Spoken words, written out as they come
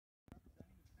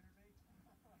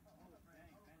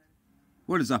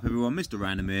What is up, everyone? Mr.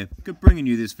 Random here. Good bringing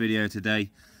you this video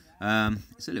today.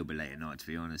 It's a little bit late at night, to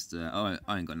be honest. I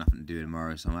ain't got nothing to do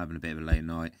tomorrow, so I'm having a bit of a late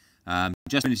night.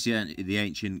 Just finished the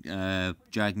ancient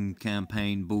dragon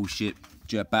campaign bullshit,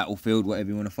 battlefield, whatever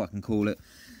you want to fucking call it.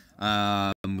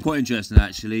 Quite interesting,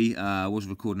 actually. I was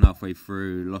recording halfway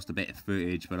through, lost a bit of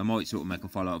footage, but I might sort of make a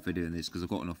follow-up video on this because I've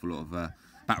got an awful lot of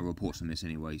battle reports on this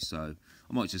anyway, so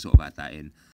I might just sort of add that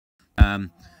in.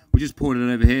 We just poured it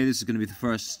over here. This is going to be the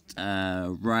first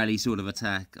rally sort of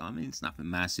attack. I mean, it's nothing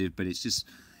massive, but it's just,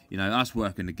 you know, us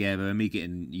working together and me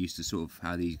getting used to sort of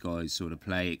how these guys sort of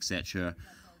play, etc.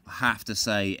 I have to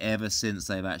say, ever since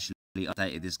they've actually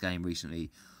updated this game recently,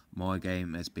 my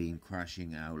game has been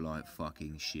crashing out like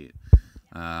fucking shit.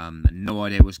 No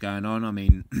idea what's going on. I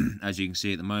mean, as you can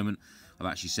see at the moment, I've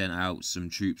actually sent out some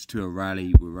troops to a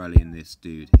rally. We're rallying this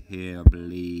dude here, I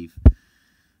believe.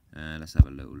 Let's have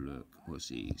a little look. What's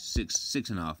he?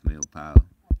 6.5 mil power.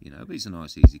 You know, these are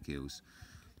nice, easy kills.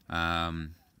 But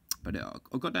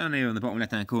I got down here on the bottom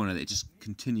left-hand corner that it just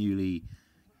continually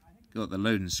got the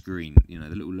loading screen. You know,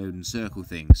 the little loading circle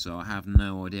thing. So I have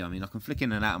no idea. I mean, I can flick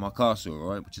in and out of my castle,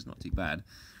 right, which is not too bad.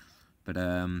 But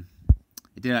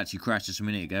it did actually crash just a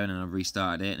minute ago, and then I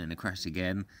restarted it, and then it crashed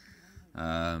again.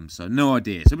 So no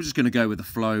idea. So we're just going to go with the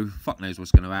flow. Fuck knows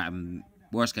what's going to happen.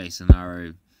 Worst case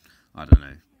scenario, I don't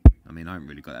know. I mean, I haven't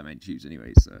really got that many tubes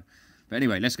anyway, so... But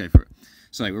anyway, let's go for it.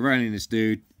 So, we're running this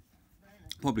dude.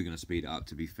 Probably going to speed it up,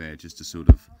 to be fair, just to sort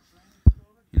of...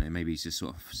 You know, maybe he's just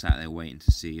sort of sat there waiting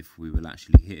to see if we will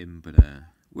actually hit him. But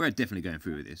we're definitely going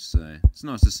through with this, so... It's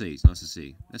nice to see, it's nice to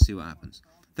see. Let's see what happens.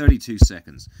 32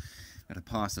 seconds. Got to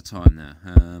pass the time there.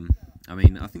 I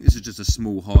mean, I think this is just a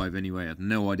small hive anyway. I have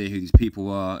no idea who these people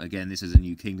are. Again, this is a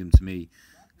new kingdom to me.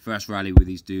 First rally with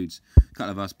these dudes. A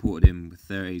couple of us ported in with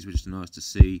 30s, which is nice to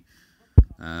see.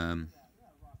 And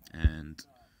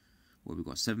what we've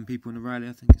got, 7 people in the rally.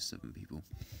 I think it's 7 people.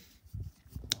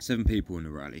 7 people in the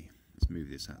rally. Let's move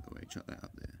this out of the way. Chuck that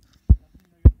up there.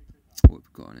 What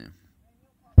we've got on here.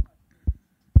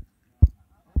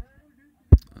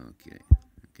 Okay.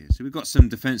 Okay. So we've got some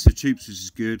defensive troops, which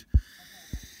is good.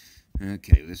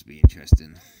 Okay, well, this will be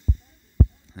interesting.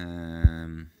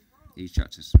 He's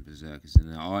chucked some berserkers in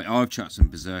there. I've chucked some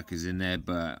berserkers in there,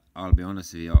 but I'll be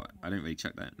honest with you, I didn't really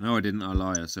chuck that. No, I didn't. I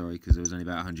lied. Sorry, because there was only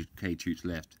about 100k troops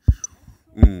left.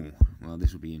 Ooh, well,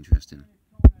 this will be interesting.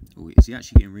 Oh, is he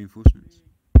actually getting reinforcements?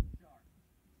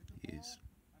 He is.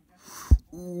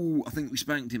 Ooh, I think we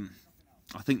spanked him.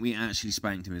 I think we actually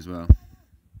spanked him as well.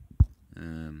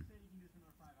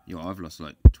 Yo, I've lost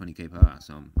like 20k power,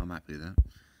 so I'm happy with that.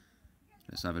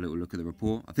 Let's have a little look at the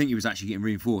report. I think he was actually getting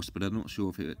reinforced, but I'm not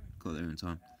sure if it got there in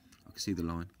time. I can see the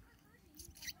line.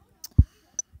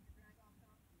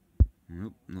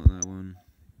 Nope, not that one.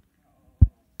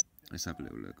 Let's have a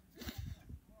little look.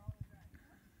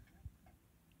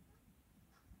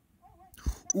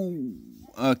 Ooh,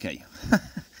 okay.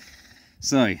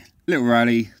 So, little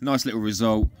rally, nice little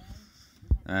result.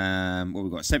 What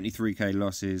we've got, 73k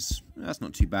losses. That's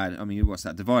not too bad. I mean, what's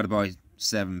that? Divided by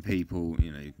 7 people,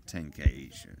 you know, 10k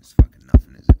each. It's fucking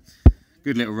nothing, is it?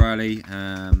 Good little rally.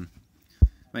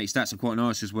 Mate, stats are quite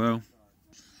nice as well.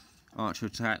 Archer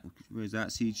attack, where's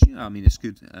that? Siege? Yeah, I mean, it's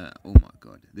good. Oh my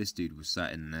god, this dude was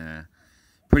sat in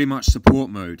pretty much support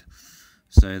mode.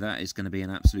 So that is going to be an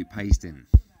absolute pasting.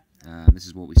 This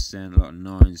is what we sent. A lot of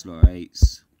 9s, a lot of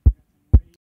 8s.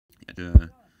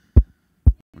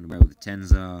 Wonder where all the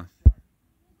 10s are.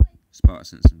 Sparta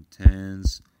sent some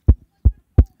 10s.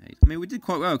 I mean, we did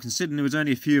quite well, considering there was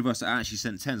only a few of us that actually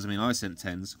sent 10s. I mean, I sent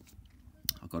 10s.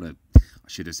 I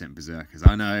should have sent berserkers.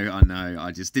 I know.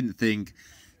 I just didn't think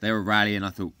they were rallying. I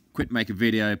thought, quick, make a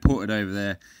video, ported over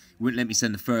there. Wouldn't let me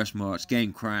send the first march.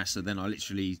 Game crashed, so then I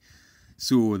literally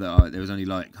saw that there was only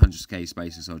like 100k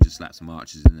spaces, so I just slapped some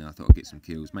archers in there. I thought I'd get some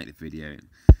kills, make the video. And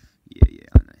yeah,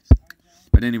 I know.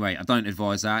 But anyway, I don't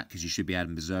advise that, because you should be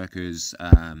adding berserkers.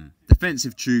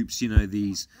 Defensive troops, you know,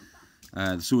 these...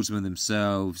 the swordsmen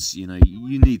themselves, you know,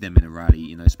 you need them in a rally,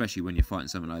 you know, especially when you're fighting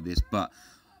something like this. But,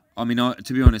 I mean,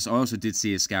 to be honest, I also did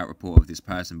see a scout report of this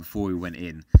person before we went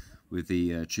in with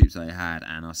the troops they had,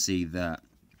 and I see that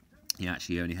he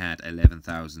actually only had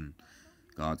 11,000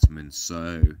 guardsmen.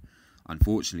 So,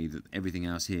 unfortunately, everything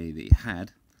else here that he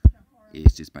had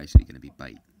is just basically going to be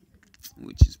bait,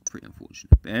 which is pretty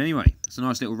unfortunate. But anyway, it's a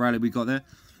nice little rally we got there.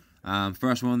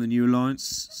 First one on the new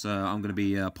alliance, so I'm going to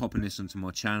be popping this onto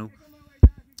my channel.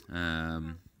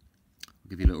 I'll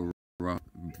give you a little rough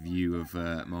view of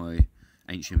my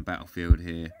ancient battlefield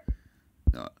here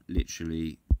that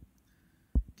literally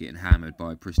getting hammered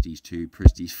by Prestige 2,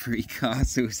 Prestige 3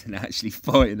 castles and actually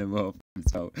fighting them off.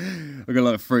 So I got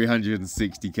like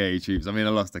 360k troops. I mean, I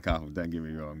lost a couple, don't get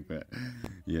me wrong, but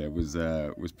yeah, it was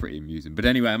pretty amusing. But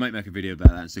anyway, I might make a video about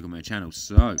that and stick on my channel.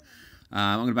 So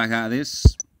I'm going to back out of this.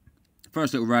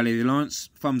 First little rally of the Alliance.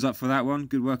 Thumbs up for that one.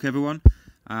 Good work, everyone.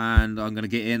 And I'm going to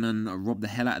get in and rob the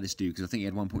hell out of this dude, because I think he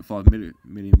had 1.5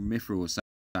 million mithril or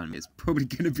something. It's probably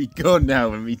going to be gone now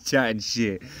with me chatting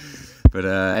shit. But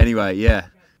anyway, yeah.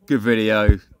 Good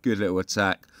video. Good little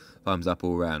attack. Thumbs up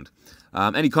all round.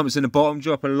 Any comments in the bottom,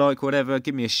 drop a like, whatever.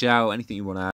 Give me a shout. Anything you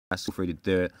want to ask, feel free to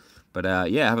do it. But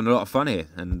yeah, having a lot of fun here.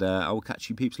 And I will catch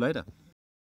you peeps later.